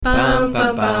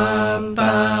bum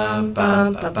bum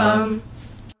bum bum bum.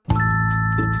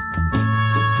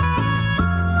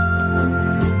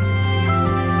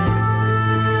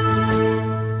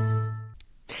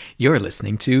 You're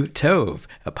listening to Tov,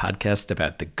 a podcast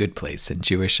about the good place and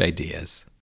Jewish ideas.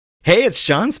 Hey, it's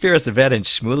Sean Spiros-Avet and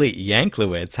Shmuley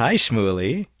Yanklowitz. Hi,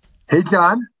 Shmuley. Hey,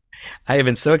 John. I have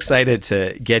been so excited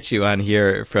to get you on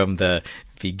here from the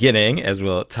beginning, as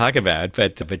we'll talk about.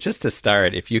 But just to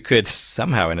start, if you could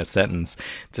somehow in a sentence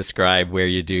describe where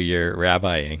you do your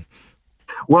rabbiing.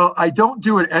 Well, I don't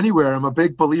do it anywhere. I'm a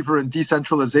big believer in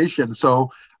decentralization.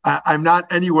 So I'm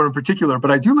not anywhere in particular,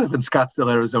 but I do live in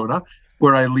Scottsdale, Arizona,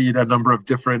 where I lead a number of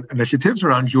different initiatives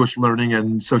around Jewish learning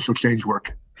and social change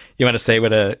work. You want to say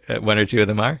what one or two of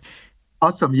them are?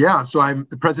 Awesome. Yeah. So I'm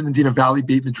the president and dean of Valley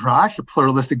Beit Midrash, a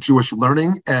pluralistic Jewish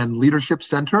learning and leadership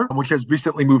center, which has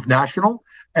recently moved national,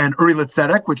 and Uri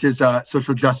L'Tzedek, which is a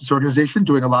social justice organization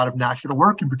doing a lot of national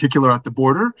work, in particular at the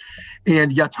border,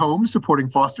 and Yatom, supporting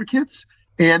foster kids,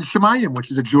 and Shemayim, which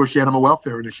is a Jewish animal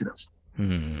welfare initiative.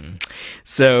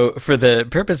 So for the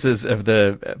purposes of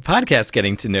the podcast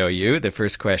getting to know you, the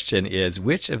first question is,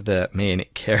 which of the main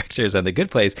characters on The Good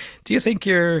Place do you think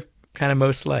you're kind of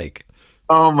most like?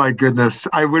 Oh my goodness.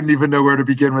 I wouldn't even know where to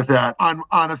begin with that.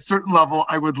 On a certain level,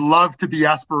 I would love to be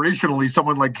aspirationally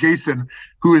someone like Jason,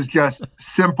 who is just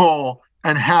simple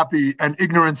and happy and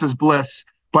ignorance is bliss.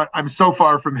 But I'm so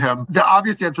far from him. The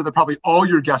obvious answer that probably all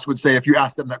your guests would say if you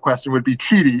asked them that question would be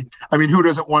Chidi. I mean, who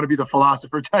doesn't want to be the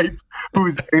philosopher type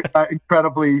who's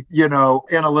incredibly,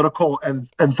 analytical and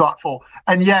thoughtful?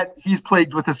 And yet he's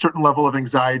plagued with a certain level of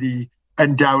anxiety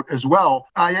and doubt as well.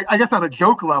 I guess on a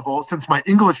joke level, since my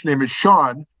English name is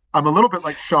Sean, I'm a little bit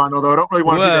like Sean, although I don't really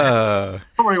want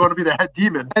to be the head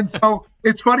demon. And so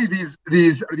it's funny, these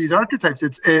archetypes.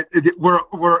 It's kind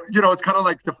of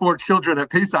like the four children at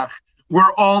Pesach.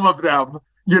 We're all of them,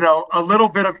 a little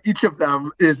bit of each of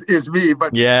them is me.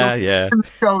 But the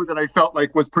show that I felt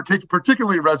like was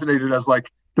particularly resonated as like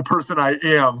the person I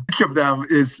am. Each of them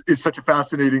is such a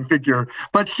fascinating figure.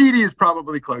 But Chidi is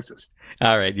probably closest.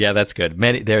 All right. Yeah, that's good.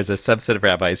 There's a subset of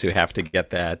rabbis who have to get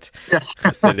that. Yes.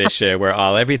 We're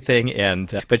all everything.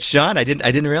 But Sean, I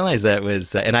didn't realize that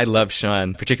was, and I love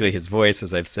Sean, particularly his voice,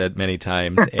 as I've said many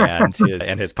times,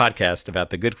 and his podcast about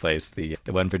The Good Place, the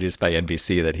one produced by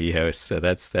NBC that he hosts. So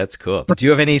that's cool. Do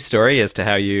you have any story as to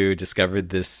how you discovered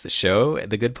this show,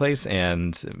 The Good Place,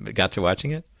 and got to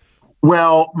watching it?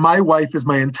 Well, my wife is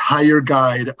my entire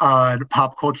guide on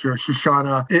pop culture.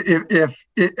 Shoshana,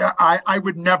 I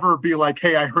would never be like,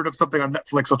 hey, I heard of something on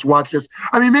Netflix, let's watch this.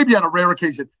 I mean, maybe on a rare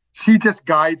occasion. She just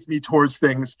guides me towards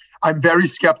things. I'm very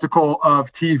skeptical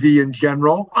of TV in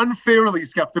general, unfairly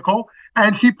skeptical,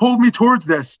 and she pulled me towards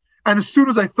this. And as soon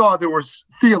as I thought there was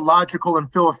theological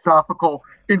and philosophical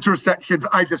intersections,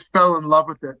 I just fell in love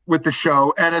with the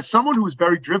show. And as someone who was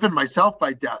very driven myself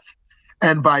by death,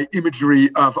 and by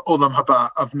imagery of Olam Haba,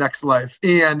 of next life,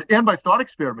 and by thought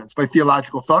experiments, by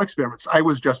theological thought experiments, I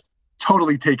was just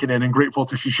totally taken in and grateful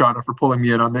to Shoshana for pulling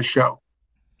me in on this show.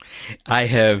 I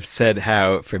have said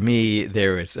how, for me,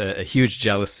 there was a huge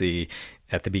jealousy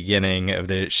at the beginning of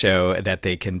the show that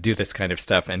they can do this kind of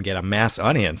stuff and get a mass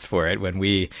audience for it when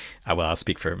I'll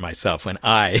speak for myself, when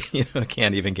I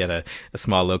can't even get a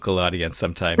small local audience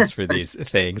sometimes for these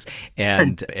things.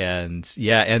 And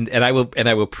I will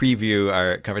preview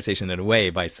our conversation in a way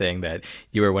by saying that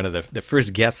you were one of the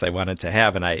first guests I wanted to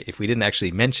have. And if we didn't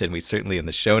actually mention, we certainly in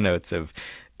the show notes of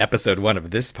episode 1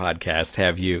 of this podcast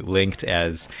have you linked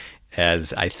as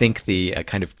I think the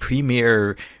kind of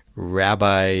premier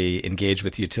rabbi engaged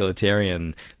with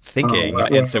utilitarian thinking.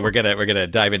 And so we're gonna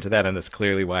dive into that, and that's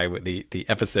clearly why the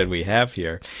episode we have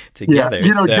here together.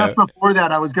 Just before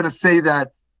that, I was gonna say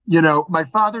that my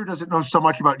father doesn't know so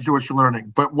much about Jewish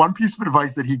learning, but one piece of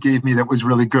advice that he gave me that was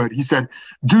really good, he said,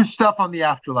 do stuff on the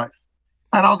afterlife.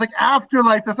 And I was like,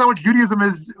 afterlife, that's not what Judaism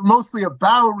is mostly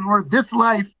about. Or this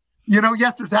life,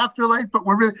 yes, there's afterlife, but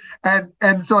we're really,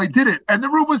 and so I did it. And the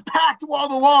room was packed wall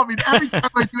to wall. I mean, every time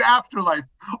I do afterlife,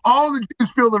 all the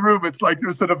Jews fill the room. It's like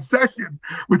there's an obsession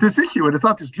with this issue. And it's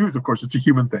not just Jews, of course, it's a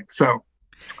human thing. So.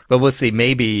 But we'll see.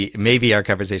 Maybe our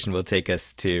conversation will take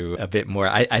us to a bit more.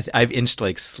 I've inched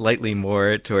like slightly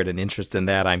more toward an interest in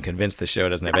that. I'm convinced the show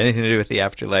doesn't have anything to do with the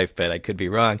afterlife, but I could be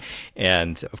wrong.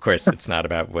 And of course, it's not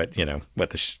about what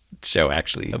the show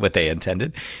actually, what they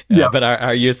intended, but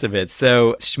our use of it.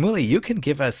 So Shmuley, you can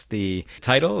give us the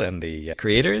title and the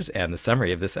creators and the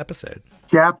summary of this episode.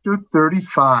 Chapter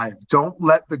 35, Don't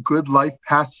Let the Good Life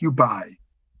Pass You By.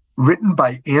 Written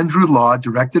by Andrew Law,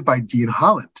 directed by Dean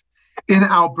Holland. In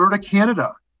Alberta,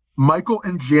 Canada, Michael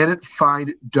and Janet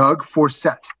find Doug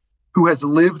Forsett, who has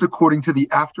lived according to the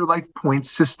Afterlife Point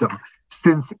system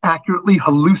since accurately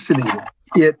hallucinating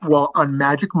it while on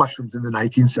magic mushrooms in the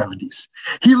 1970s.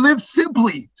 He lives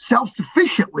simply,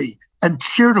 self-sufficiently, and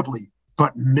charitably,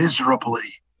 but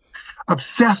miserably.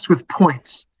 Obsessed with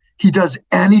points, he does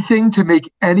anything to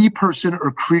make any person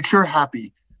or creature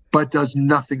happy, but does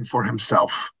nothing for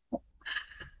himself.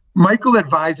 Michael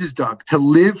advises Doug to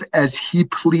live as he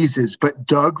pleases, but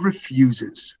Doug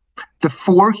refuses. The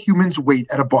four humans wait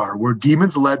at a bar where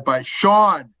demons led by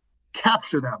Sean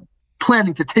capture them,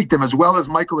 planning to take them as well as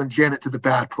Michael and Janet to the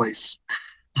bad place.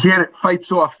 Janet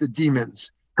fights off the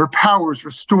demons, her powers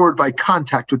restored by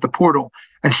contact with the portal,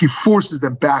 and she forces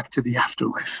them back to the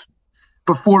afterlife.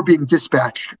 Before being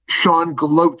dispatched, Sean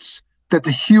gloats that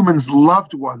the humans'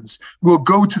 loved ones will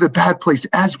go to the bad place,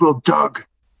 as will Doug.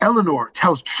 Eleanor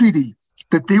tells Chidi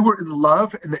that they were in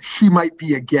love and that she might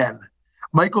be again.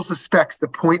 Michael suspects the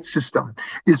point system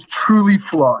is truly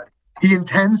flawed. He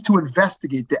intends to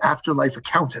investigate the afterlife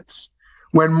accountants.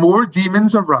 When more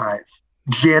demons arrive,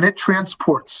 Janet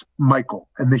transports Michael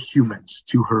and the humans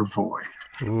to her void.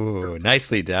 Ooh,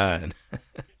 nicely done.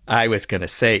 I was going to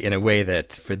say, in a way,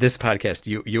 that for this podcast,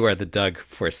 you are the Doug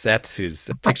Forsett, whose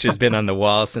picture's been on the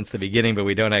wall since the beginning, but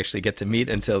we don't actually get to meet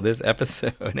until this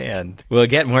episode. And we'll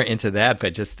get more into that.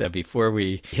 But just before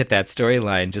we hit that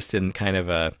storyline, just in kind of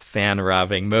a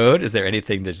fan-raving mode, is there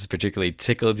anything that just particularly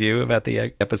tickled you about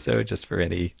the episode, just for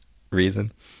any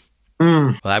reason?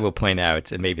 Well, I will point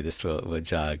out, and maybe this will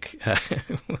jog,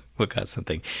 will cause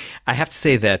something. I have to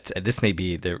say that this may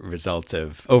be the result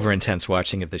of over-intense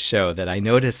watching of the show, that I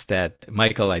noticed that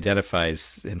Michael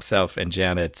identifies himself and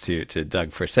Janet to Doug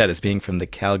Forsett as being from the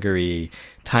Calgary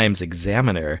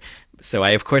Times-Examiner. So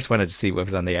I, of course, wanted to see what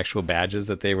was on the actual badges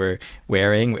that they were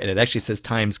wearing. And it actually says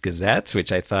Times-Gazette,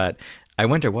 which I thought, I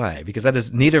wonder why, because that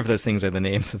is, neither of those things are the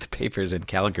names of the papers in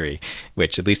Calgary,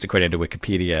 which, at least according to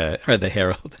Wikipedia, are the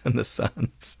Herald and the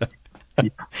Sun. So,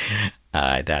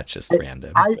 that's just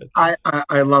random.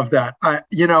 I love that.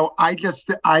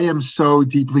 I am so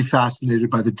deeply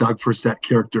fascinated by the Doug Forsett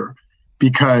character,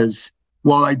 because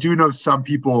while I do know some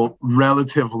people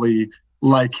relatively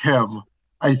like him,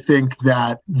 I think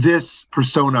that this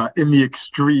persona in the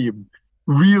extreme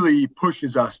really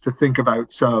pushes us to think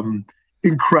about some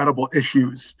incredible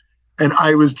issues. And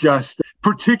I was just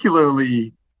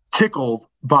particularly tickled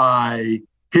by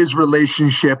his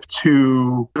relationship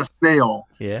to the snail.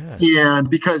 Yeah. And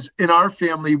because in our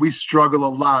family, we struggle a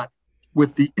lot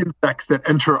with the insects that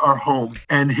enter our home,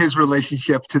 and his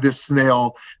relationship to this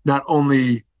snail, not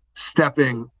only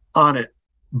stepping on it,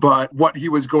 but what he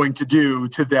was going to do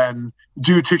to then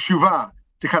do teshuvah,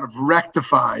 to kind of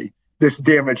rectify this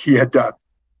damage he had done.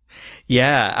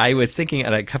 Yeah, I was thinking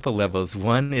at a couple levels.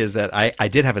 One is that I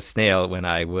did have a snail when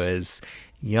I was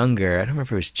younger. I don't remember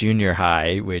if it was junior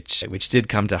high, which did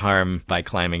come to harm by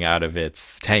climbing out of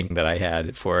its tank that I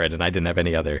had for it, and I didn't have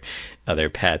any other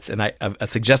pets. And a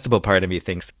suggestible part of me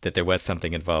thinks that there was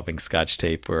something involving Scotch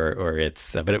tape or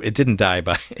its, but it didn't die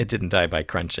by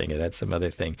crunching. It had some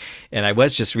other thing. And I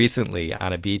was just recently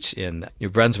on a beach in New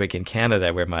Brunswick in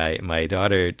Canada, where my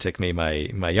daughter took me,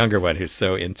 my younger one, who's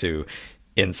so into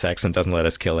insects and doesn't let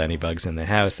us kill any bugs in the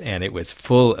house, and it was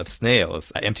full of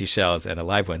snails, empty shells and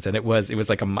alive ones, and it was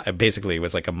like basically it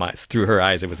was like through her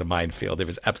eyes it was a minefield. There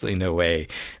was absolutely no way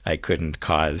I couldn't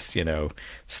cause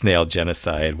snail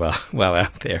genocide while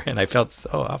out there, and I felt so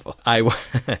awful.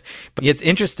 But it's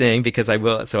interesting because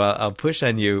I'll push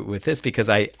on you with this, because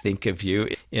I think of you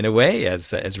in a way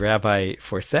as Rabbi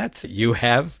Forsett. You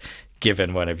have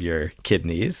given one of your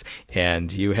kidneys,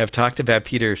 and you have talked about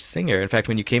Peter Singer. In fact,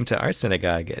 when you came to our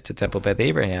synagogue, to Temple Beth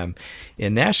Abraham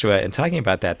in Nashua, and talking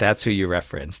about that, that's who you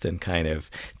referenced, and kind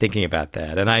of thinking about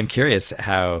that. And I'm curious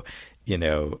how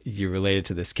you related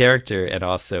to this character, and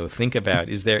also think about,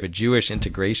 is there a Jewish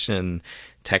integration,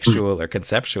 textual or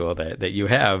conceptual, that you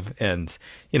have, and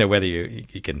whether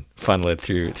you can funnel it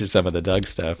through some of the Doug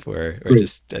stuff, or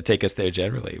just take us there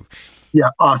generally. Yeah,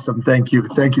 awesome. Thank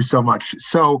you so much.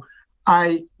 So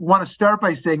I want to start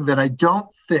by saying that I don't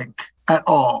think at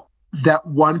all that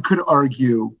one could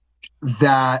argue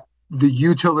that the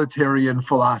utilitarian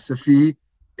philosophy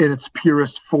in its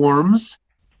purest forms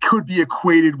could be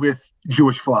equated with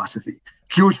Jewish philosophy.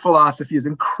 Jewish philosophy is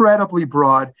incredibly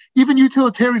broad. Even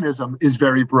utilitarianism is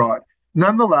very broad.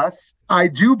 Nonetheless, I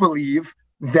do believe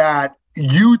that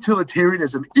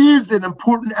utilitarianism is an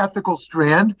important ethical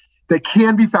strand that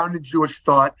can be found in Jewish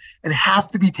thought and has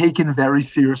to be taken very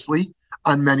seriously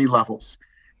on many levels.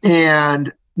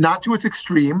 And not to its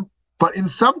extreme, but in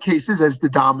some cases as the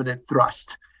dominant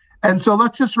thrust. And so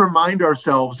let's just remind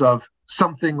ourselves of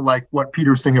something like what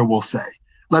Peter Singer will say.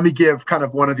 Let me give kind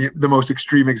of one of the most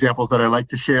extreme examples that I like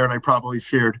to share, and I probably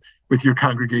shared with your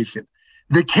congregation.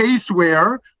 The case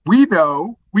where we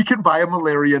know we can buy a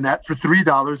malaria net for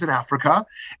 $3 in Africa.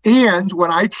 And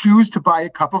when I choose to buy a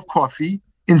cup of coffee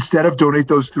instead of donate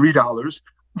those $3,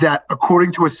 that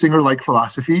according to a Singer-like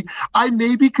philosophy, I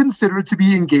may be considered to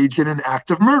be engaged in an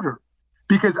act of murder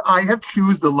because I have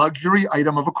chosen the luxury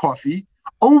item of a coffee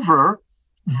over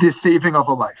the saving of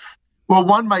a life. Well,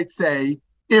 one might say,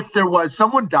 if there was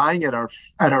someone dying at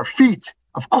our feet,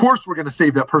 of course we're going to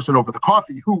save that person over the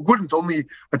coffee. Who wouldn't? Only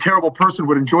a terrible person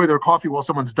would enjoy their coffee while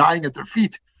someone's dying at their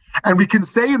feet. And we can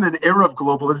say in an era of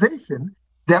globalization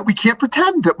that we can't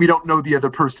pretend that we don't know the other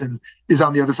person is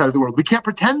on the other side of the world. We can't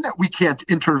pretend that we can't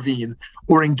intervene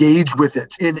or engage with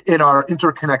it in our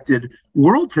interconnected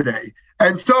world today.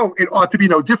 And so it ought to be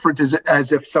no different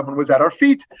as if someone was at our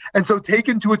feet. And so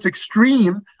taken to its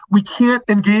extreme, we can't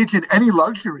engage in any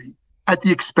luxury at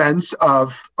the expense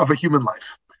of a human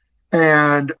life.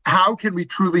 And how can we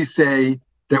truly say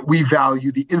that we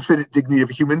value the infinite dignity of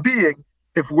a human being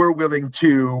if we're willing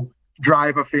to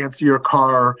drive a fancier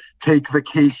car, take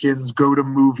vacations, go to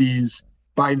movies,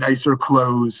 buy nicer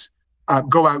clothes,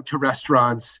 go out to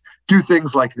restaurants, do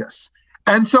things like this?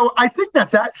 And so I think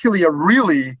that's actually a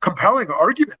really compelling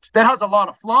argument that has a lot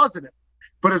of flaws in it,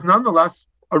 but is nonetheless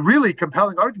a really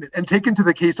compelling argument. And taken to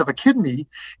the case of a kidney,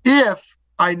 if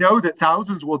I know that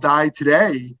thousands will die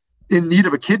today in need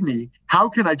of a kidney, how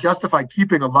can I justify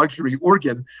keeping a luxury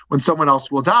organ when someone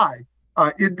else will die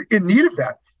in need of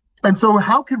that? And so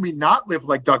how can we not live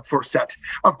like Doug Forsett?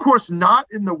 Of course, not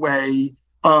in the way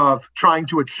of trying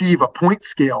to achieve a point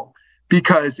scale,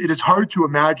 because it is hard to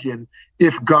imagine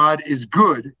if God is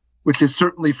good, which is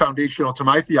certainly foundational to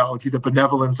my theology, the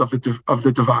benevolence of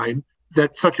the divine,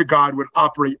 that such a God would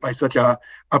operate by such a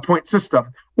point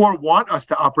system or want us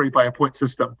to operate by a point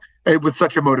system with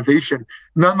such a motivation.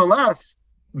 Nonetheless,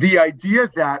 the idea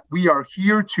that we are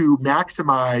here to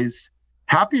maximize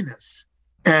happiness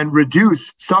and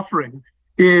reduce suffering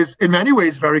is in many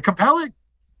ways very compelling.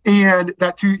 And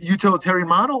that utilitarian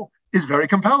model is very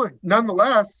compelling.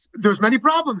 Nonetheless, there's many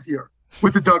problems here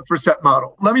with the Doug Forsett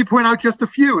model. Let me point out just a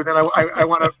few, and then I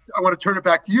want to turn it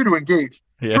back to you to engage.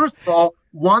 Yeah. First of all,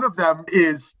 one of them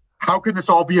is, how can this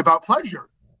all be about pleasure?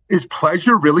 Is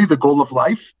pleasure really the goal of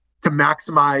life, to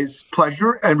maximize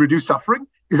pleasure and reduce suffering?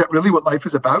 Is that really what life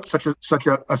is about, such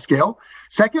a scale?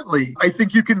 Secondly, I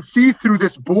think you can see through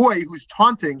this boy who's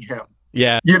taunting him.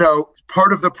 Yeah.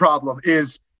 Part of the problem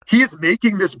is he is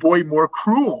making this boy more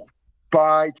cruel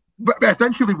by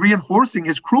essentially reinforcing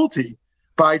his cruelty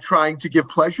by trying to give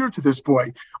pleasure to this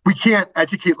boy. We can't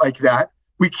educate like that.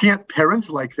 We can't parent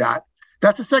like that.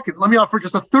 That's a second. Let me offer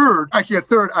just a third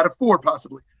out of four,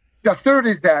 possibly. The third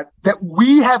is that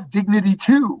we have dignity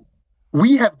too.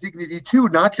 We have dignity too,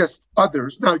 not just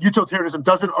others. Now, utilitarianism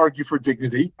doesn't argue for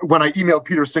dignity. When I emailed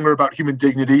Peter Singer about human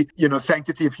dignity,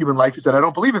 sanctity of human life, he said, I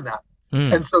don't believe in that.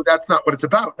 And so that's not what it's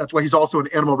about. That's why he's also an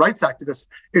animal rights activist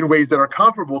in ways that are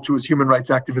comparable to his human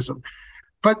rights activism.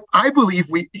 But I believe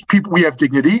we have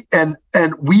dignity, and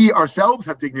we ourselves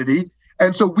have dignity.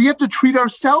 And so we have to treat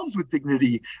ourselves with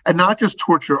dignity and not just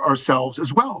torture ourselves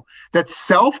as well. That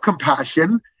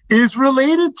self-compassion is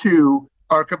related to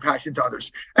our compassion to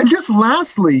others. And just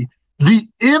lastly, the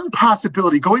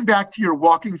impossibility, going back to your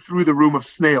walking through the room of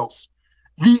snails,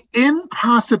 the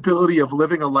impossibility of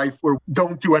living a life where we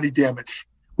don't do any damage,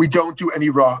 we don't do any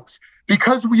wrongs,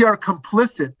 because we are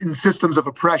complicit in systems of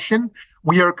oppression,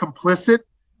 we are complicit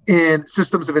in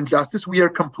systems of injustice, we are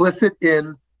complicit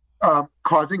in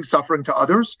causing suffering to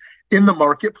others in the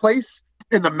marketplace,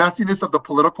 in the messiness of the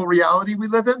political reality we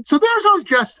live in. So there's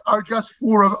just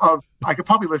four of I could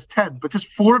probably list 10, but just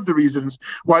four of the reasons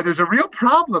why there's a real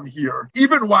problem here,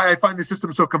 even why I find the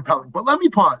system so compelling. But let me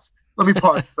pause.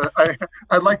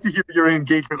 I'd like to hear your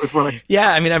engagement with what I...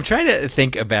 Yeah, I'm trying to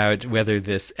think about whether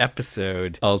this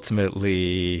episode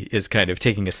ultimately is kind of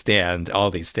taking a stand, all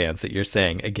these stands that you're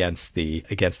saying against the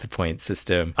point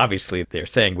system. Obviously, they're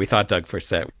saying we thought Doug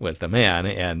Forsett was the man,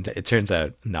 and it turns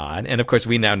out not. And of course,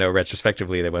 we now know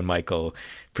retrospectively that when Michael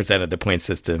presented the point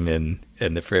system in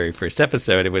the very first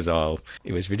episode, it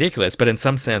was ridiculous. But in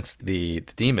some sense, the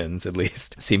demons at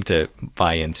least seem to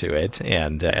buy into it.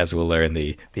 And as we'll learn,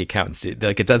 the accountants,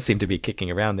 like, it does seem to be kicking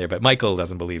around there, but Michael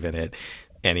doesn't believe in it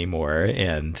anymore.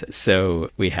 And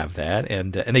so we have that.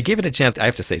 And they gave it a chance. I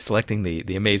have to say, selecting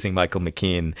the amazing Michael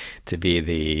McKean to be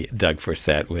the Doug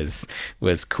Forsett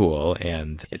was cool.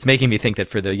 And it's making me think that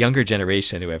for the younger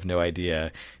generation who have no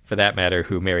idea, for that matter,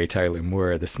 who Mary Tyler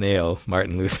Moore, the snail,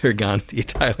 Martin Luther Gandhi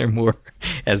Tyler Moore,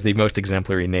 as the most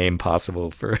exemplary name possible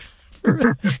for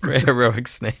for a heroic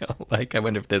snail. Like, I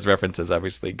wonder if those references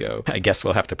obviously go. I guess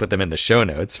we'll have to put them in the show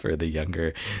notes for the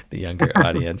younger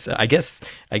audience. I guess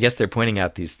they're pointing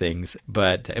out these things,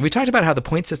 and we talked about how the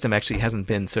point system actually hasn't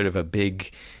been sort of a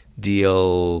big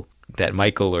deal, that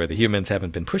Michael or the humans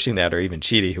haven't been pushing that, or even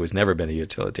Chidi, who has never been a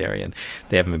utilitarian.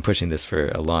 They haven't been pushing this for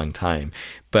a long time.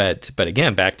 But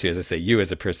again, back to, as I say, you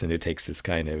as a person who takes this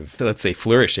kind of, let's say,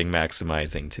 flourishing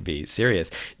maximizing to be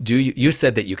serious. You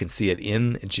said that you can see it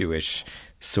in Jewish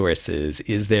sources.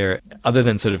 Is there, other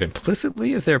than sort of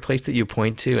implicitly, is there a place that you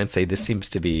point to and say this seems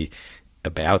to be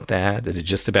about that? Is it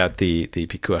just about the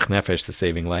pikuach nefesh, the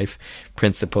saving life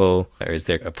principle, or is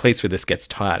there a place where this gets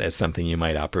taught as something you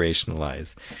might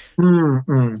operationalize?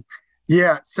 Mm-hmm.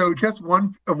 Yeah. So just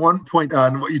one point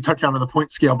on what you touched on the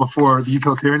point scale before, the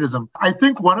utilitarianism. I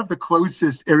think one of the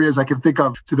closest areas I can think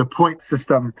of to the point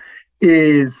system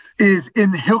is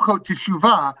in Hilchot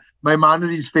Teshuvah.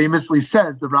 Maimonides famously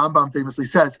says, the Rambam famously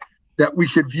says, that we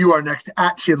should view our next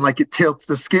action like it tilts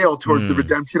the scale towards the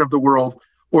redemption of the world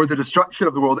or the destruction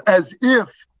of the world, as if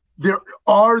there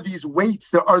are these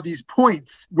weights, there are these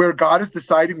points where God is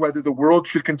deciding whether the world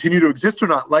should continue to exist or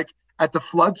not, like at the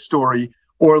flood story,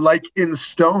 or like in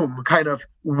Stone, kind of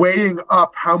weighing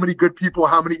up how many good people,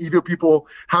 how many evil people,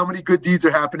 how many good deeds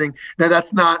are happening. Now,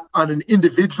 that's not on an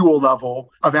individual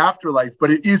level of afterlife,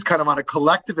 but it is kind of on a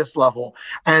collectivist level.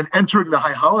 And entering the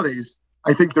high holidays,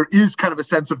 I think there is kind of a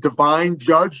sense of divine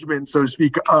judgment, so to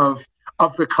speak, of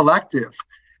the collective.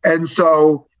 And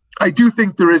so I do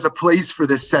think there is a place for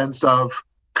this sense of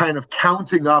kind of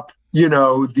counting up,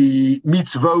 the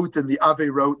mitzvot and the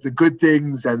averot, the good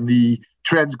things and the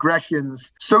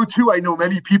transgressions. So too, I know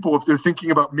many people, if they're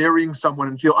thinking about marrying someone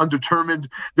and feel undetermined,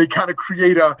 they kind of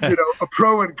create a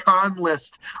pro and con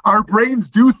list. Our brains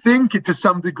do think it to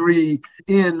some degree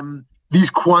in these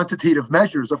quantitative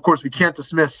measures. Of course, we can't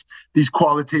dismiss these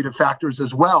qualitative factors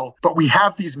as well, but we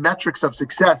have these metrics of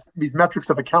success, these metrics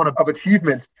of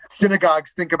achievement.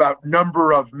 Synagogues think about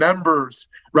number of members,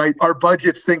 right? Our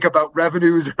budgets think about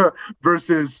revenues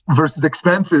versus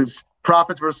expenses,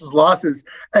 profits versus losses.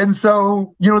 And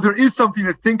so, there is something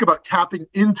to think about tapping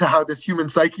into how this human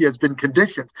psyche has been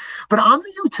conditioned. But on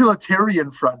the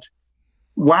utilitarian front,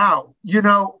 wow,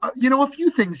 a few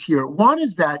things here. One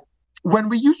is that when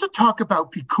we used to talk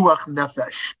about pikuach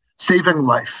nefesh, saving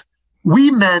life,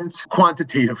 we meant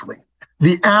quantitatively.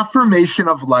 The affirmation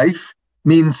of life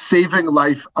means saving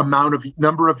life,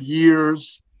 number of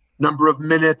years, number of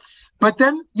minutes. But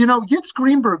then, Yitz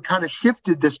Greenberg kind of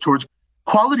shifted this towards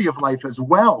quality of life as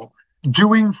well,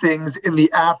 doing things in the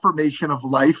affirmation of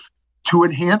life to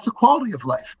enhance the quality of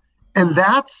life. And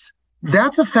that's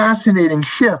a fascinating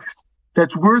shift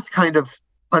that's worth kind of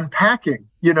unpacking,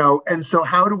 and so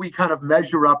how do we kind of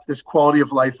measure up this quality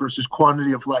of life versus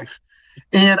quantity of life?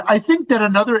 And I think that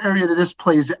another area that this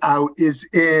plays out is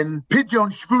in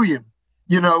Pidyon Shvuyim,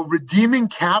 redeeming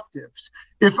captives.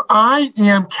 If I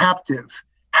am captive,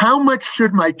 how much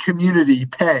should my community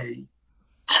pay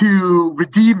to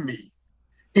redeem me?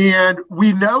 And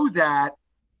we know that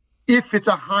if it's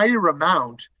a higher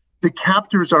amount, the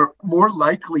captors are more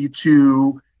likely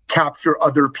to capture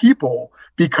other people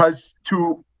because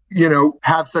to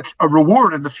have such a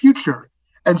reward in the future.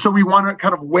 And so we want to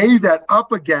kind of weigh that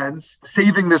up against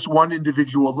saving this one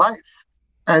individual life.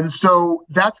 And so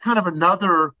that's kind of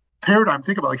another paradigm.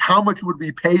 Think about, like, how much would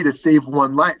we pay to save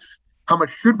one life? How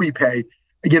much should we pay?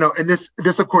 And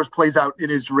this of course plays out in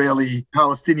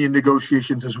Israeli-Palestinian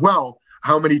negotiations as well.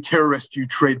 How many terrorists do you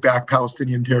trade back,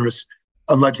 Palestinian terrorists,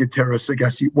 alleged terrorists, I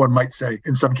guess one might say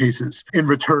in some cases, in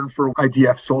return for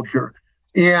IDF soldier?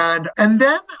 And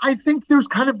then I think there's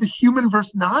kind of the human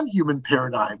versus non-human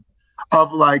paradigm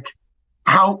of, like,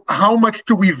 how much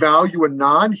do we value a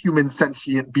non-human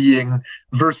sentient being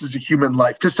versus a human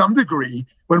life? To some degree,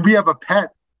 when we have a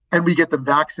pet and we get them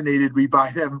vaccinated, we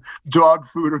buy them dog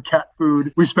food or cat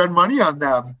food, we spend money on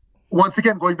them. Once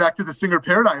again, going back to the Singer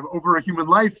paradigm, over a human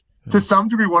life, to some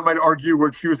degree, one might argue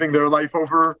we're choosing their life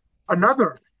over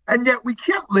another. And yet we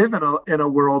can't live in a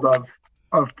world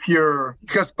of pure,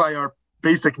 just by our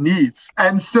basic needs.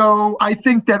 And so I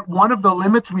think that one of the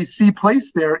limits we see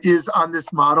placed there is on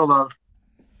this model of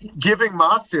giving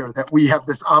Maser, that we have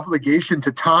this obligation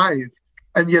to tithe,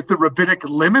 and yet the rabbinic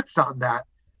limits on that.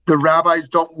 The rabbis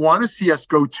don't want to see us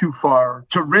go too far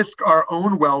to risk our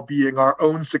own well-being, our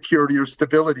own security or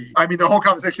stability. I mean, the whole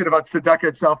conversation about tzedakah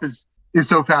itself is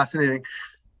so fascinating.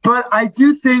 But I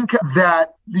do think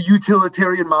that the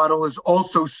utilitarian model is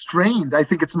also strained. I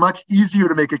think it's much easier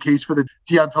to make a case for the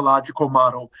deontological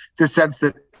model, the sense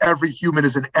that every human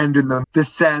is an end in them, the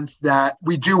sense that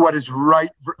we do what is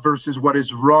right versus what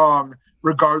is wrong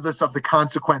regardless of the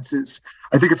consequences.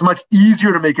 I think it's much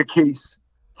easier to make a case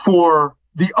for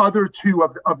the other two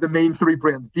of the main three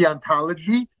brands,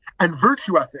 deontology and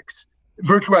virtue ethics.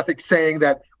 Virtue ethics saying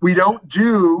that we don't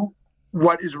do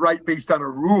what is right based on a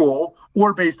rule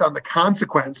or based on the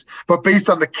consequence, but based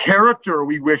on the character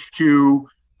we wish to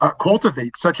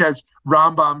cultivate, such as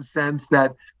Rambam's sense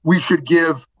that we should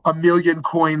give 1,000,000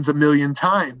 coins 1,000,000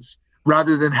 times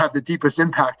rather than have the deepest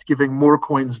impact giving more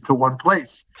coins to one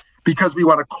place, because we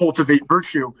want to cultivate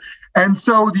virtue. And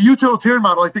so the utilitarian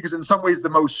model, I think, is in some ways the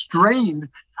most strained,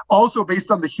 also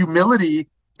based on the humility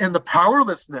and the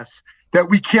powerlessness that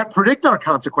we can't predict our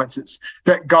consequences,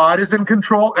 that God is in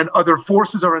control and other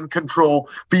forces are in control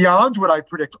beyond what I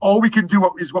predict. All we can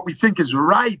do is what we think is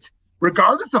right,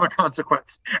 regardless of a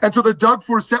consequence. And so the Doug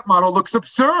Forsett model looks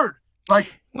absurd.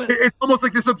 Like, it's almost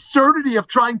like this absurdity of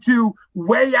trying to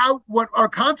weigh out what our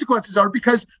consequences are,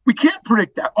 because we can't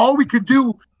predict that. All we can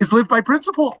do is live by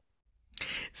principle.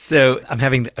 So I'm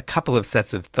having a couple of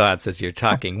sets of thoughts as you're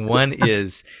talking. One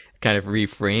is kind of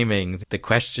reframing the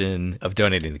question of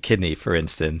donating the kidney, for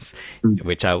instance,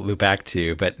 which I'll loop back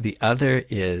to. But the other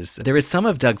is, there is some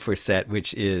of Doug Forsett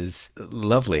which is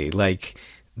lovely, like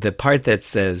the part that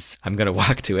says, I'm going to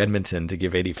walk to Edmonton to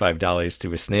give $85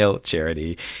 to a snail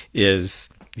charity is,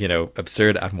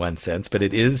 absurd on one sense, but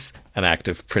it is an act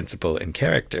of principle and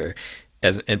character,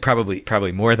 and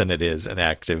probably more than it is an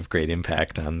act of great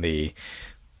impact on the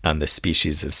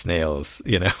species of snails,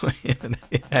 in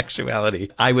actuality.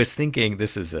 I was thinking,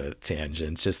 this is a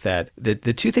tangent, just that the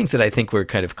two things that I think were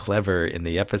kind of clever in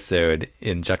the episode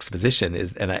in juxtaposition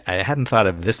is, and I hadn't thought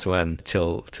of this one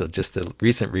till just the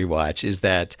recent rewatch, is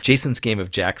that Jason's game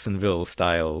of Jacksonville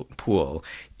style pool,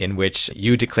 in which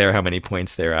you declare how many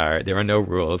points there are. There are no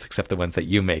rules except the ones that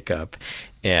you make up.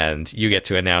 And you get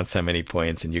to announce how many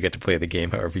points, and you get to play the game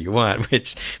however you want,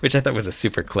 which I thought was a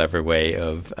super clever way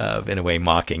of in a way,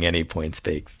 mocking any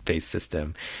points-based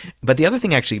system. But the other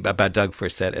thing actually about Doug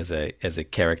Forsett as a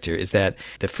character is that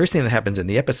the first thing that happens in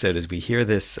the episode is we hear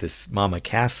this Mama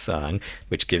Cass song,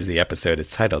 which gives the episode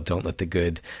its title, Don't Let the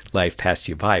Good Life Pass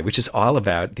You By, which is all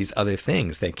about these other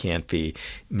things that can't be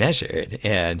measured.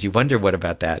 And you wonder what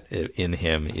about that in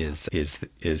him is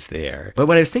there. But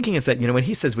what I was thinking is that, when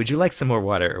he says, would you like some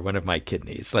more water or one of my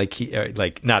kidneys? Like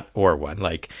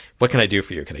what can I do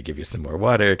for you? Can I give you some more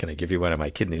water? Can I give you one of my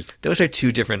kidneys? Those are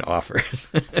two different offers.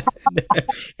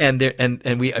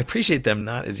 and we appreciate them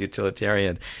not as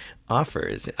utilitarian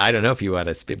offers. I don't know if you want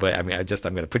to speak, but I'm going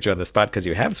to put you on the spot because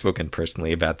you have spoken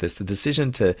personally about this. The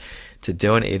decision to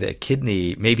donate a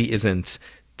kidney maybe isn't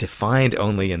defined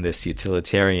only in this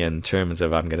utilitarian terms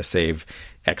of, I'm going to save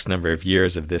X number of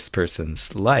years of this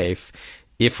person's life,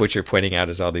 if what you're pointing out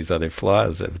is all these other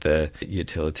flaws of the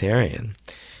utilitarian.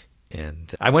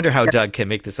 And I wonder how Doug can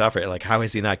make this offer. Like, how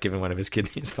is he not given one of his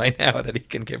kidneys by now that he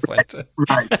can give one to,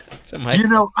 right. to Mike?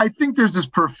 I think there's this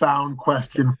profound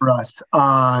question for us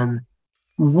on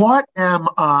what am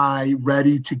I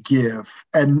ready to give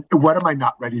and what am I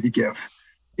not ready to give?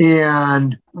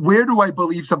 And where do I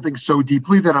believe something so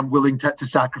deeply that I'm willing to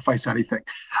sacrifice anything?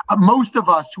 Most of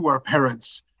us who are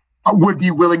parents would be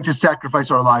willing to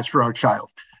sacrifice our lives for our child.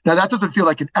 Now, that doesn't feel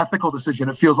like an ethical decision.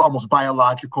 It feels almost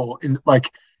biological,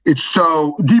 it's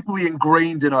so deeply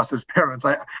ingrained in us as parents.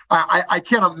 I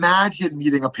can't imagine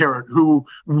meeting a parent who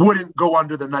wouldn't go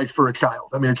under the knife for a child.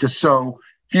 I mean, it just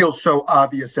feels so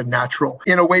obvious and natural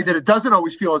in a way that it doesn't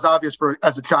always feel as obvious for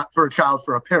a child,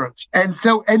 for a parent.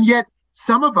 And yet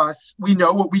some of us, we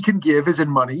know what we can give is in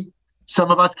money.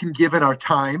 Some of us can give in our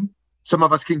time. Some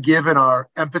of us can give in our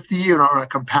empathy and our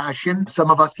compassion. Some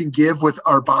of us can give with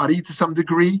our body to some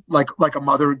degree, like a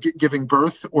mother giving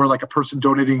birth, or like a person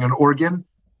donating an organ,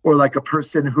 or like a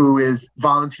person who is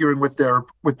volunteering with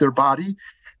their body.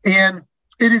 And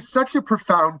it is such a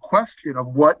profound question of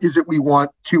what is it we want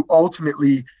to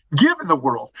ultimately give in the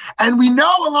world. And we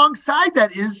know alongside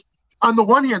that is, on the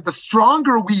one hand, the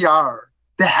stronger we are,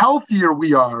 the healthier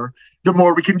we are, the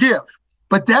more we can give.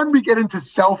 But then we get into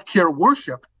self-care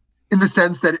worship, in the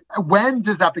sense that when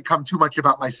does that become too much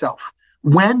about myself?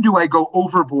 When do I go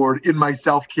overboard in my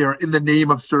self-care in the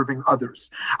name of serving others?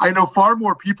 I know far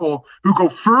more people who go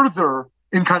further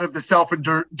in kind of the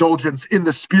self-indulgence in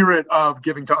the spirit of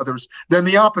giving to others than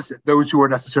the opposite, those who are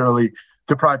necessarily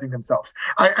depriving themselves.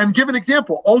 And give an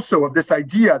example also of this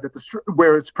idea that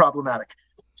where it's problematic.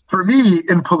 For me,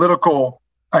 in political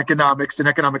economics and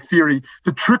economic theory,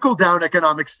 the trickle-down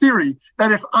economics theory,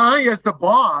 that if I, as the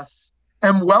boss,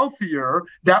 am wealthier,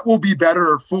 that will be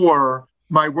better for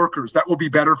my workers. That will be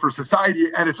better for society,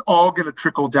 and it's all going to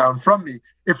trickle down from me.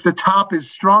 If the top is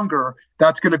stronger,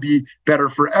 that's going to be better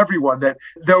for everyone. That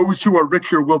those who are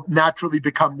richer will naturally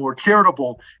become more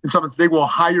charitable. In some sense, they will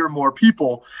hire more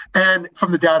people. And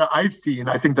from the data I've seen,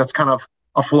 I think that's kind of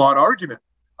a flawed argument.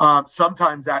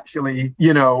 Sometimes actually,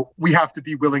 we have to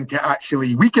be willing to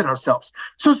actually weaken ourselves.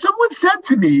 So someone said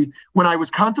to me when I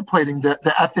was contemplating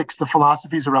the ethics, the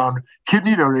philosophies around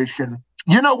kidney donation,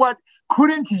 you know what?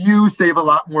 Couldn't you save a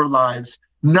lot more lives,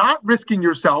 not risking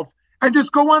yourself, and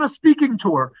just go on a speaking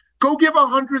tour? Go give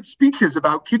 100 speeches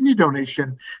about kidney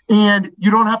donation, and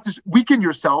you don't have to weaken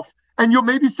yourself, and you'll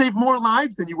maybe save more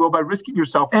lives than you will by risking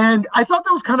yourself. And I thought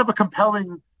that was kind of a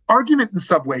compelling argument in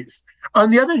some ways. On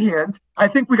the other hand, I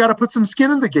think we got to put some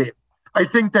skin in the game. I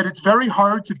think that it's very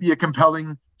hard to be a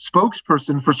compelling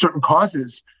spokesperson for certain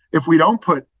causes if we don't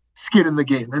put skin in the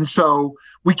game. And so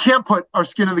we can't put our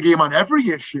skin in the game on every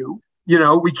issue.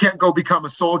 We can't go become a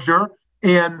soldier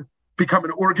and become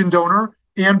an organ donor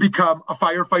and become a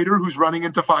firefighter who's running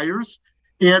into fires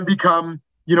and become,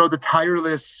 the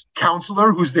tireless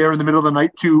counselor who's there in the middle of the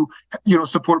night to,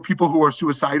 support people who are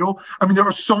suicidal. I mean, there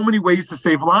are so many ways to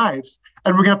save lives,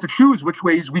 and we're gonna have to choose which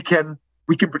ways we can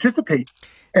participate.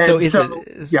 And So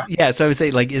I would say,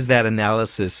 is that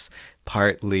analysis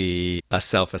partly a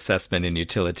self-assessment in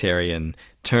utilitarian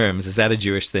terms? Is that a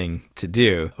Jewish thing to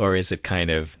do, or is it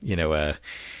kind of,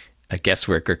 a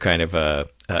guesswork or kind of a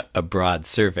broad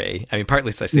survey? I mean,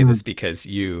 partly I say this because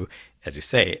you, as you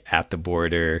say, at the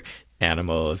border,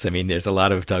 animals. I mean, there's a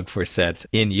lot of Doug Forsett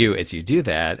in you as you do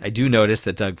that. I do notice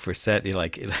that Doug Forsett,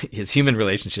 his human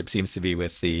relationship seems to be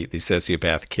with the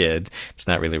sociopath kid. It's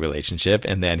not really a relationship.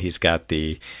 And then he's got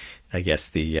the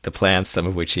plants, some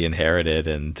of which he inherited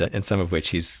and some of which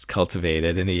he's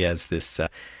cultivated. And he has this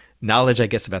knowledge, I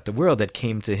guess, about the world that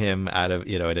came to him out of,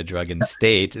 in a drug-induced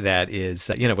state that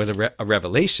is, was a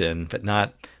revelation, but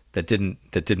not that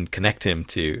didn't connect him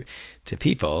to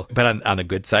people. But on the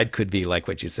good side could be like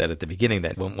what you said at the beginning,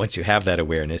 that once you have that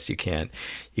awareness, you can't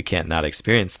not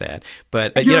experience that.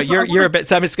 But you're a bit.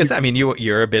 So I'm just gonna say, I mean,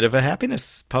 you're a bit of a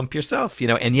happiness pump yourself,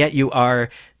 and yet you are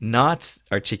not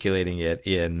articulating it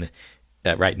in.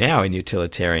 Right now, in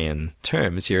utilitarian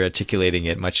terms, you're articulating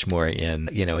it much more in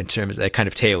terms that kind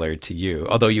of tailored to you.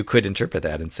 Although you could interpret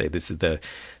that and say this is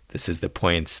the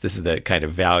points, this is the kind of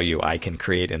value I can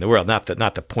create in the world, not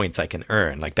the points I can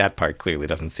earn. Like, that part clearly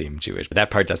doesn't seem Jewish, but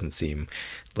that part doesn't seem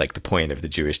like the point of the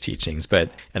Jewish teachings. But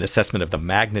an assessment of the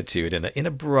magnitude in a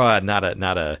broad, not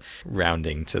a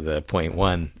rounding to the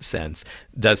 0.1 sense,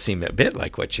 does seem a bit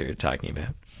like what you're talking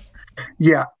about.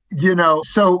 Yeah.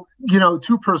 So,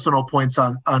 two personal points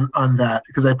on that,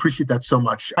 because I appreciate that so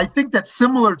much. I think that's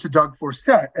similar to Doug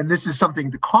Forsett, and this is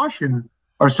something to caution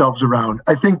ourselves around.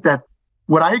 I think that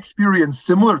what I experienced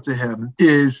similar to him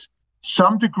is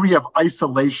some degree of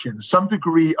isolation, some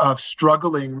degree of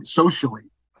struggling socially,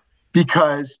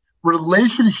 because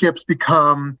relationships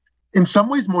become, in some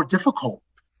ways, more difficult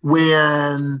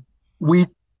when we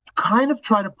kind of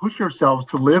try to push ourselves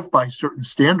to live by certain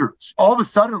standards. All of a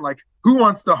sudden, like, who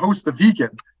wants to host the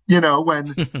vegan?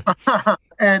 When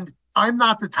and I'm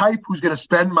not the type who's going to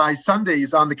spend my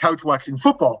Sundays on the couch watching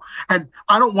football. And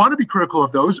I don't want to be critical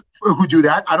of those who do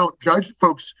that. I don't judge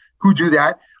folks who do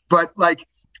that. But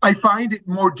I find it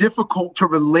more difficult to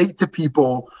relate to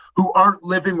people who aren't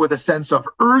living with a sense of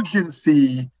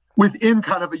urgency within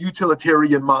kind of a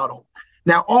utilitarian model.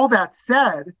 Now, all that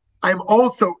said, I'm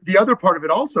also, the other part of it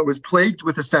also is plagued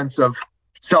with a sense of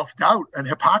self-doubt and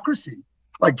hypocrisy.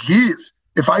 Like, geez,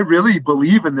 if I really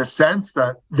believe in this sense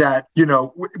that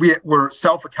we're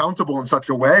self-accountable in such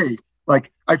a way,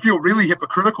 like, I feel really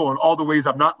hypocritical in all the ways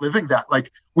I'm not living that.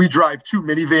 Like, we drive 2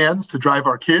 minivans to drive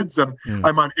our kids, and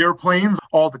I'm on airplanes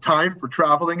all the time for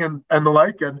traveling and the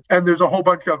like. And there's a whole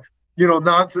bunch of,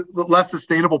 less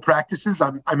sustainable practices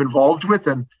I'm involved with.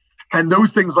 And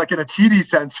those things, like in a Chidi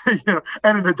sense,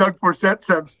 and in a Doug Forsett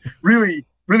sense, really,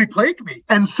 really plague me.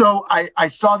 And so I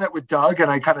saw that with Doug, and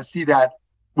I kind of see that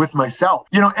with myself,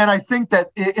 and I think that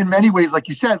in many ways, like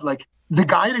you said, like, the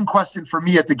guiding question for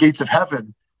me at the gates of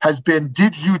heaven has been,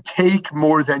 did you take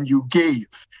more than you gave?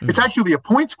 It's actually a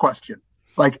points question.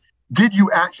 Like, did you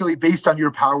actually, based on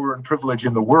your power and privilege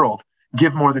in the world,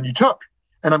 give more than you took?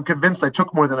 And I'm convinced I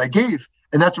took more than I gave.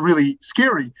 And that's really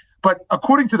scary. But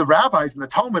according to the rabbis in the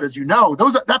Talmud, as you know,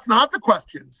 that's not the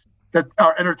questions that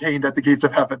are entertained at the gates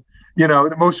of heaven.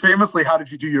 Most famously, how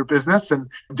did you do your business? And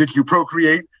did you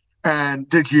procreate? And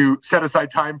did you set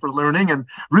aside time for learning? And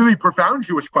really profound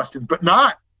Jewish questions, but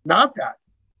not that.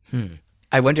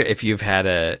 I wonder if you've had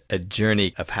a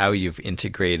journey of how you've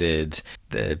integrated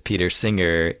the Peter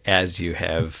Singer as you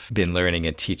have been learning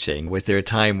and teaching. Was there a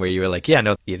time where you were like, yeah,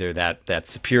 no, either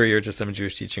that's superior to some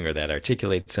Jewish teaching or that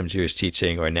articulates some Jewish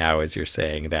teaching, or now, as you're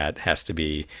saying, that has to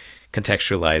be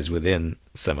contextualized within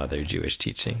some other Jewish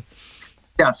teaching?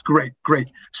 Yes, great.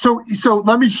 So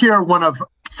let me share one of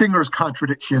Singer's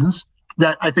contradictions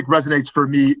that I think resonates for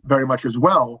me very much as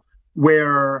well,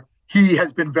 where he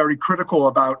has been very critical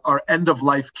about our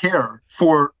end-of-life care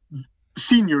for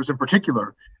seniors in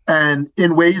particular, and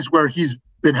in ways where he's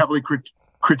been heavily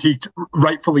critiqued,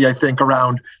 rightfully, I think,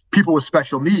 around people with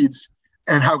special needs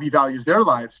and how he values their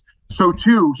lives. So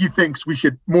too, he thinks we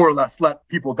should more or less let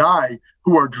people die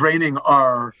who are draining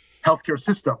our healthcare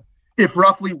system. If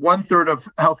roughly 1/3 of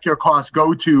healthcare costs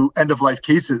go to end-of-life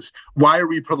cases, why are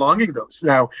we prolonging those?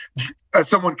 Now, as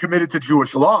someone committed to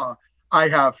Jewish law, I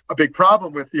have a big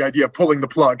problem with the idea of pulling the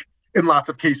plug in lots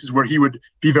of cases where he would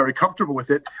be very comfortable with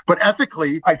it. But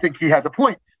ethically, I think he has a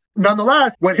point.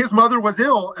 Nonetheless, when his mother was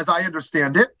ill, as I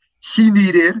understand it, she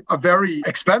needed a very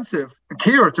expensive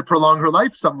care to prolong her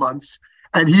life some months.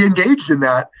 And he engaged in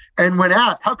that. And when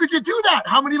asked, how could you do that?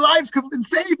 How many lives could have been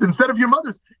saved instead of your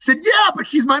mother's? He said, yeah, but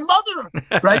she's my mother,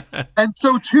 right? And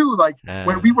so too, like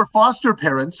when we were foster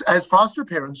parents, as foster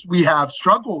parents, we have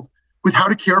struggled with how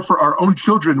to care for our own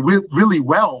children really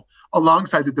well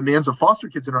alongside the demands of foster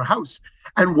kids in our house.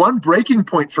 And one breaking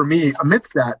point for me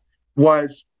amidst that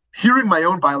was hearing my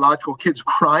own biological kids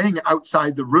crying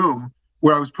outside the room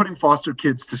where I was putting foster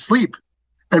kids to sleep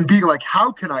and being like,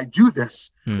 how can I do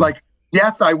this? Like,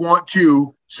 yes, I want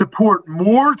to support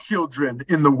more children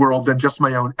in the world than just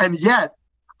my own. And yet,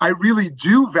 I really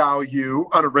do value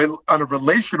on a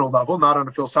relational level, not on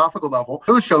a philosophical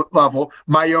level,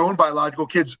 my own biological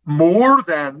kids more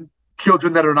than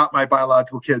children that are not my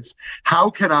biological kids.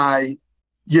 How can I,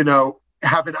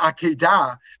 have an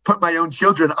akedah, put my own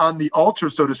children on the altar,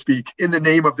 so to speak, in the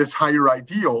name of this higher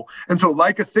ideal? And so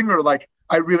like a Singer,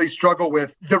 I really struggle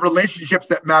with the relationships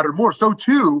that matter more. So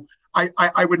too,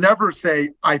 I would never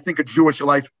say I think a Jewish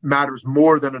life matters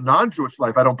more than a non-Jewish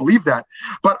life. I don't believe that.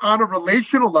 But on a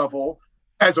relational level,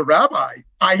 as a rabbi,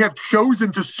 I have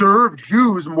chosen to serve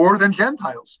Jews more than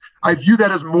Gentiles. I view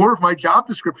that as more of my job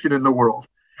description in the world.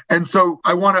 And so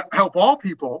I want to help all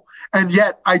people. And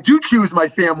yet I do choose my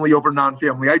family over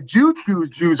non-family. I do choose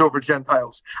Jews over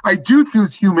Gentiles. I do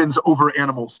choose humans over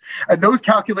animals. And those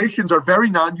calculations are very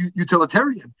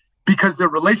non-utilitarian because they're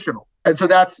relational. And so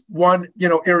that's one,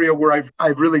 area where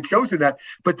I've really chosen that.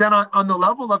 But then on the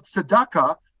level of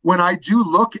tzedakah, when I do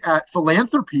look at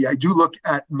philanthropy, I do look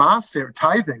at maaser,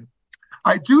 tithing,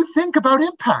 I do think about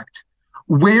impact.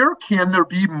 Where can there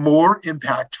be more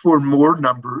impact for more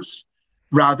numbers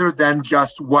rather than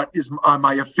just what is on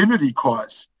my affinity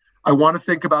cause? I want to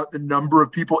think about the number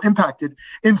of people impacted,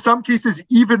 in some cases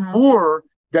even more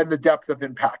than the depth of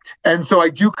impact. And so I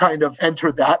do kind of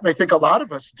enter that, and I think a lot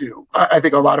of us do. I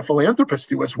think a lot of philanthropists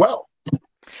do as well.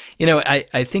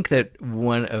 I think that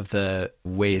one of the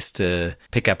ways to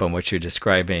pick up on what you're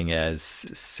describing as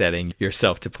setting your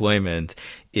self-deployment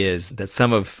is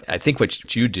that I think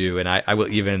what you do, and I will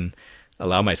even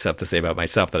allow myself to say about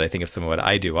myself that I think of some of what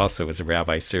I do also as a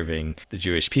rabbi serving the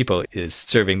Jewish people is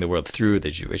serving the world through the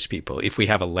Jewish people. If we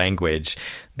have a language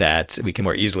that we can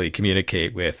more easily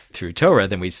communicate with through Torah,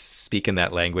 then we speak in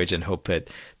that language and hope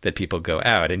that people go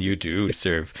out. And you do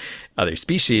serve other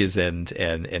species and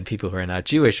people who are not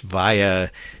Jewish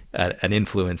via an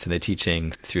influence and a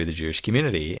teaching through the Jewish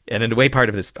community. And in a way, part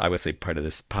of this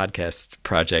podcast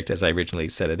project, as I originally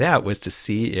set it out, was to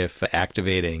see if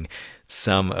activating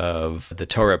some of the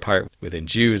Torah part within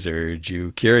Jews or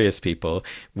Jew-curious people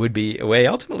would be a way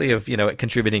ultimately of,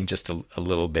 contributing just a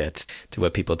little bit to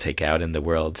what people take out in the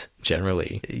world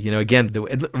generally. Again,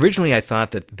 originally I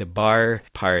thought that the bar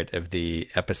part of the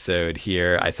episode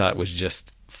here, I thought was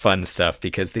just fun stuff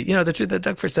because the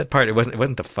Doug Forsett part, it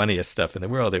wasn't the funniest stuff in the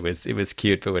world. It was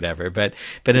cute, but whatever. But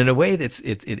in a way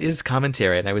it is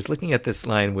commentary. And I was looking at this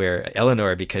line where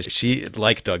Eleanor, because she,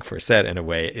 like Doug Forsett in a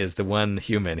way, is the one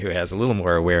human who has a little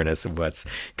more awareness of what's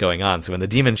going on. So when the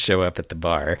demons show up at the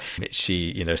bar,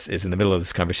 she, is in the middle of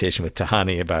this conversation with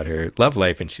Tahani about her love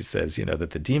life, and she says,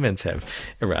 that the demons have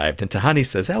arrived. And Tahani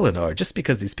says, Eleanor, just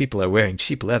because these people are wearing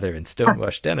cheap leather and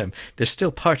stonewashed denim, they're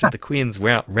still part of the queen's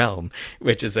realm,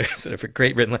 which which is a sort of a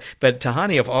great written line. But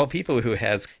Tahani, of all people, who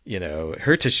has,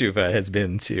 her teshuva has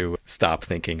been to stop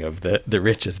thinking of the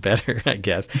rich as better, I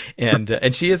guess.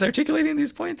 And she is articulating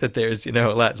these points that there's, a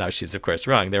lot. Now, she's, of course,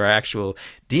 wrong. There are actual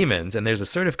demons, and there's a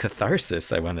sort of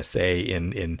catharsis, I want to say,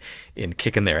 in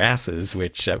kicking their asses,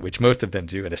 which most of them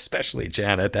do, and especially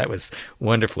Janet. That was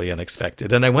wonderfully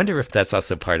unexpected. And I wonder if that's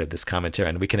also part of this commentary,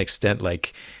 and we can extend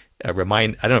like I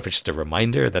don't know if it's just a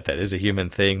reminder that is a human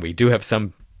thing. We do have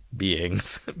some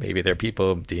beings, maybe they're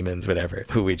people, demons, whatever,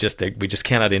 who we just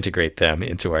cannot integrate them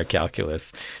into our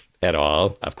calculus at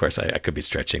all. Of course, I could be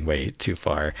stretching way too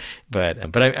far, but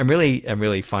I'm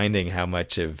really finding how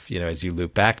much of, as you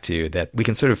loop back to that, we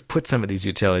can sort of put some of these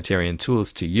utilitarian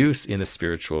tools to use in a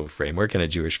spiritual framework, in a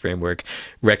Jewish framework,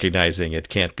 recognizing it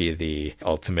can't be the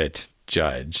ultimate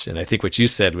judge. And I think what you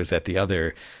said was that the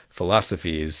other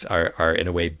philosophies are in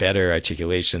a way better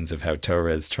articulations of how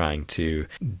Torah is trying to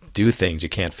do things. You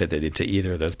can't fit it into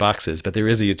either of those boxes, but there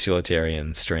is a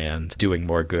utilitarian strand. Doing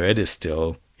more good is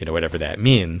still, whatever that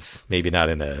means, maybe not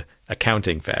in a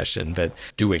accounting fashion, but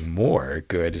doing more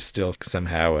good is still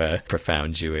somehow a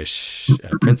profound Jewish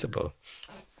principle.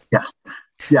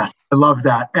 Yes, I love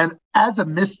that. And as a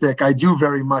mystic, I do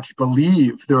very much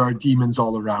believe there are demons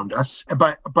all around us.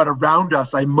 But around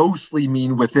us, I mostly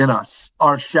mean within us.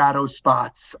 Our shadow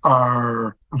spots,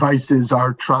 our vices,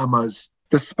 our traumas,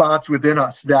 the spots within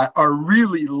us that are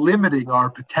really limiting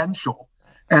our potential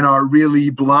and are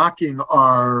really blocking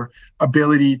our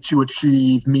ability to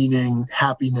achieve meaning,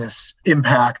 happiness,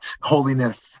 impact,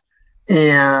 holiness.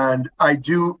 And I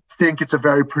do think it's a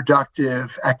very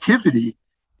productive activity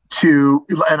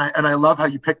and I love how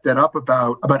you picked that up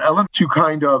about Ellen, to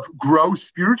kind of grow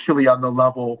spiritually on the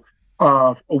level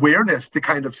of awareness, to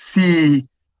kind of see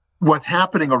what's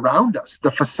happening around us, the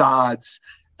facades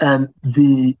and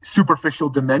the superficial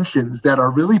dimensions that are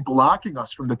really blocking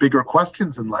us from the bigger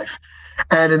questions in life.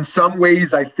 And in some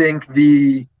ways, I think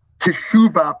the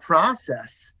teshuvah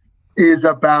process is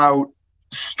about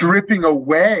stripping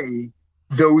away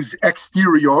those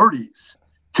exteriorities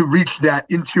to reach that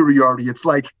interiority. It's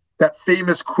like that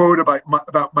famous quote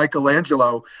about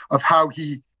Michelangelo of how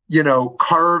he,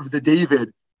 carved the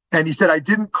David. And he said, I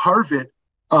didn't carve it.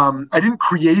 I didn't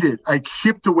create it. I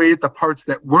chipped away at the parts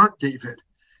that weren't David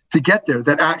to get there.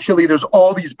 That actually there's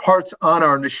all these parts on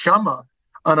our neshama,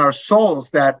 on our souls,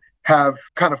 that have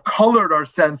kind of colored our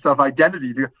sense of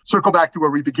identity. To circle back to where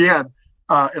we began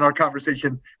in our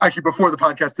conversation, actually before the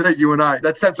podcast today, you and I,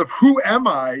 that sense of who am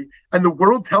I? And the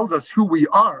world tells us who we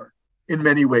are in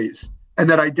many ways. And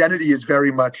that identity is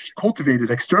very much cultivated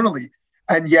externally.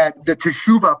 And yet the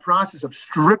teshuvah process of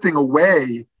stripping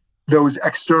away those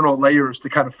external layers to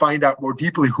kind of find out more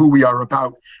deeply who we are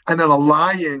about, and then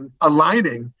aligning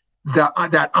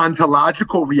that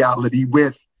ontological reality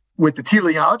with the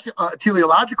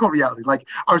teleological reality. Like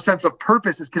our sense of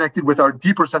purpose is connected with our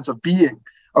deeper sense of being,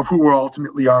 of who we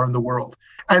ultimately are in the world.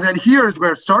 And then here's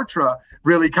where Sartre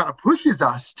really kind of pushes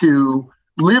us to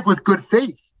live with good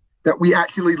faith, that we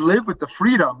actually live with the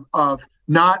freedom of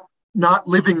not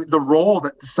living the role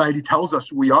that society tells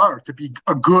us we are, to be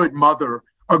a good mother,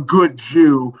 a good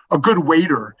Jew, a good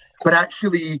waiter, but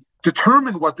actually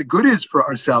determine what the good is for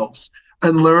ourselves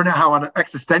and learn how, on an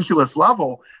existentialist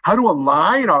level, how to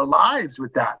align our lives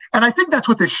with that. And I think that's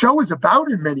what this show is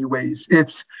about in many ways.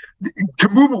 It's to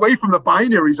move away from the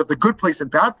binaries of the good place and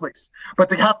bad place, but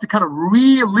to have to kind of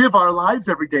relive our lives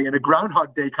every day in a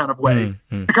Groundhog Day kind of way,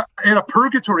 in a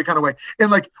purgatory kind of way,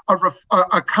 in like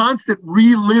a constant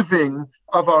reliving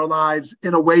of our lives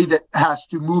in a way that has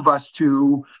to move us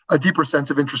to a deeper sense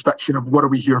of introspection of what are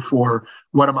we here for?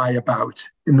 What am I about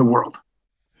in the world?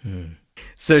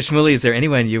 So Shmuley, is there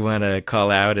anyone you want to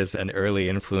call out as an early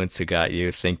influence who got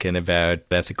you thinking about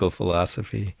ethical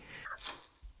philosophy?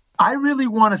 I really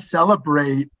want to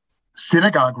celebrate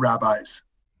synagogue rabbis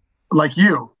like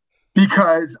you,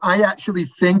 because I actually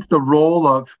think the role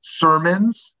of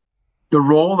sermons, the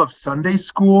role of Sunday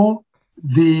school,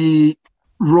 the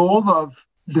role of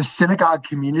the synagogue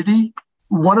community,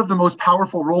 one of the most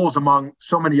powerful roles among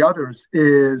so many others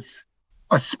is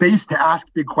a space to ask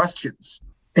big questions.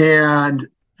 And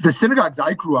the synagogues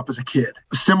I grew up as a kid,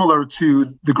 similar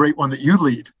to the great one that you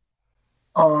lead,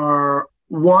 are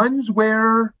ones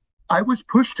where I was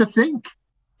pushed to think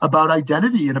about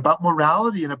identity and about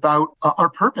morality and about our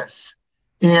purpose.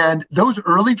 And those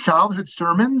early childhood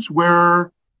sermons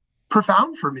were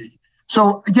profound for me.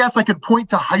 So yes, I could point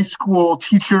to high school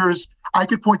teachers. I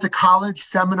could point to college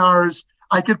seminars.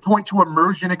 I could point to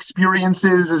immersion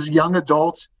experiences as young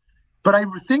adults. But I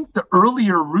think the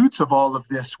earlier roots of all of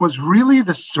this was really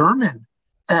the sermon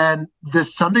and the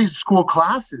Sunday school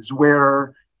classes,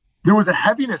 where there was a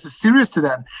heaviness, a seriousness to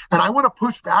that. And I want to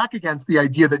push back against the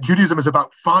idea that Judaism is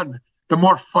about fun. The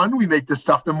more fun we make this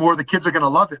stuff, the more the kids are going to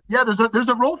love it. Yeah, there's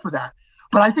a role for that.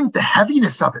 But I think the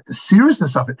heaviness of it, the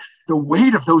seriousness of it, the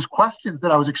weight of those questions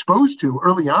that I was exposed to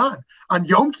early on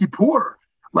Yom Kippur,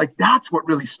 like that's what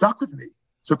really stuck with me.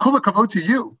 So kol hakavod to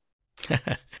you.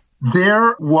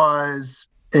 There was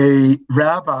a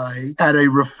rabbi at a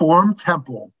Reform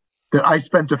temple that I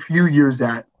spent a few years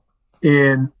at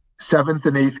in 7th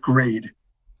and 8th grade.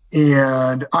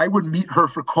 And I would meet her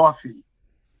for coffee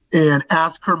and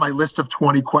ask her my list of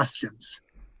 20 questions.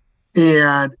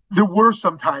 And there were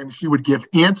sometimes she would give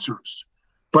answers,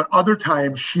 but other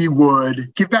times she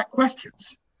would give back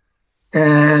questions.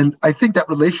 And I think that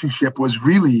relationship was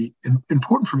really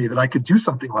important for me, that I could do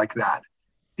something like that.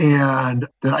 And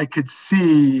that I could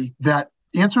see that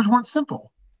answers weren't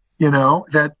simple,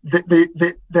 that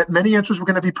many answers were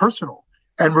going to be personal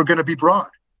and were going to be broad.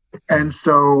 And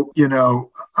so,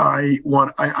 I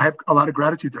have a lot of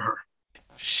gratitude to her.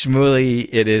 Shmuley,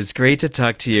 it is great to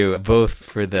talk to you, both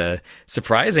for the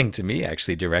surprising to me,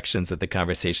 actually, directions that the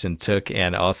conversation took,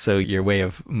 and also your way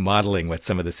of modeling what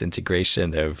some of this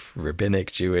integration of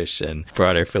rabbinic, Jewish, and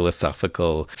broader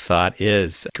philosophical thought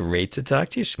is. Great to talk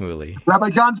to you, Shmuley.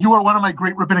 Rabbi Johns, you are one of my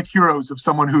great rabbinic heroes, of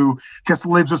someone who just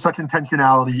lives with such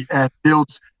intentionality and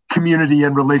builds community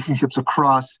and relationships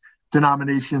across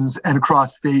denominations and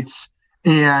across faiths,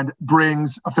 and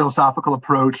brings a philosophical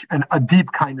approach and a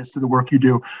deep kindness to the work you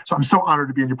do. So I'm so honored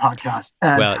to be on your podcast.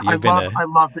 And well, I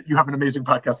love that you have an amazing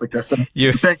podcast like this. And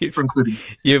thank you for including me.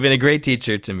 You've been a great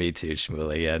teacher to me too,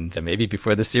 Shmuley. And maybe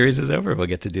before the series is over, we'll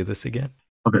get to do this again.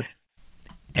 Okay.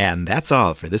 And that's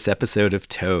all for this episode of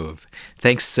Tov.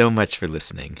 Thanks so much for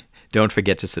listening. Don't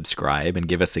forget to subscribe and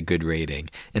give us a good rating,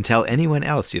 and tell anyone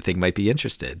else you think might be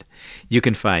interested. You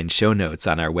can find show notes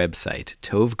on our website,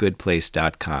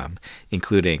 tovgoodplace.com,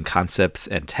 including concepts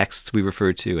and texts we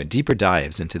refer to and deeper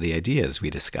dives into the ideas we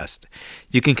discussed.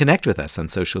 You can connect with us on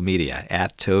social media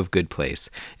at tovgoodplace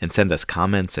and send us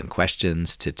comments and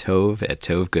questions to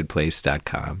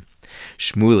tov@tovgoodplace.com.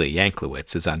 Shmuley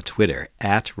Yanklowitz is on Twitter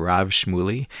at Rav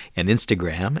Shmuley and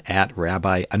Instagram at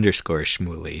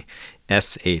Rabbi_Shmuley,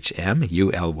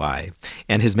 SHMULY.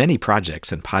 And his many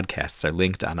projects and podcasts are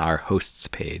linked on our hosts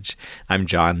page. I'm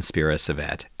John Spira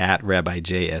Savet at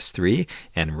RabbiJS3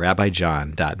 and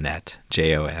RabbiJohn.net,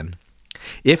 JON.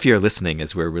 If you're listening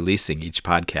as we're releasing each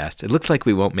podcast, it looks like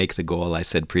we won't make the goal I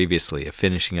said previously of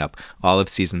finishing up all of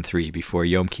Season 3 before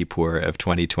Yom Kippur of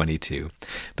 2022.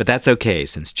 But that's okay,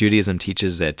 since Judaism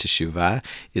teaches that Teshuvah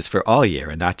is for all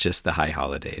year and not just the high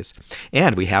holidays.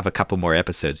 And we have a couple more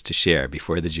episodes to share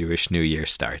before the Jewish New Year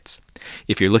starts.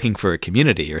 If you're looking for a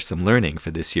community or some learning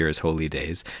for this year's holy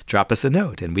days, drop us a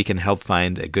note and we can help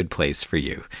find a good place for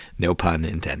you. No pun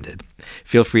intended.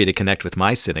 Feel free to connect with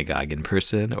my synagogue in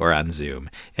person or on Zoom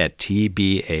at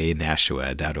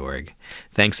tbanashua.org.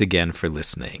 Thanks again for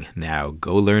listening. Now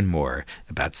go learn more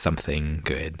about something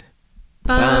good.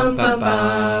 Bum, bum,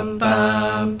 bum,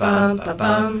 bum, bum, bum,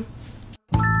 bum.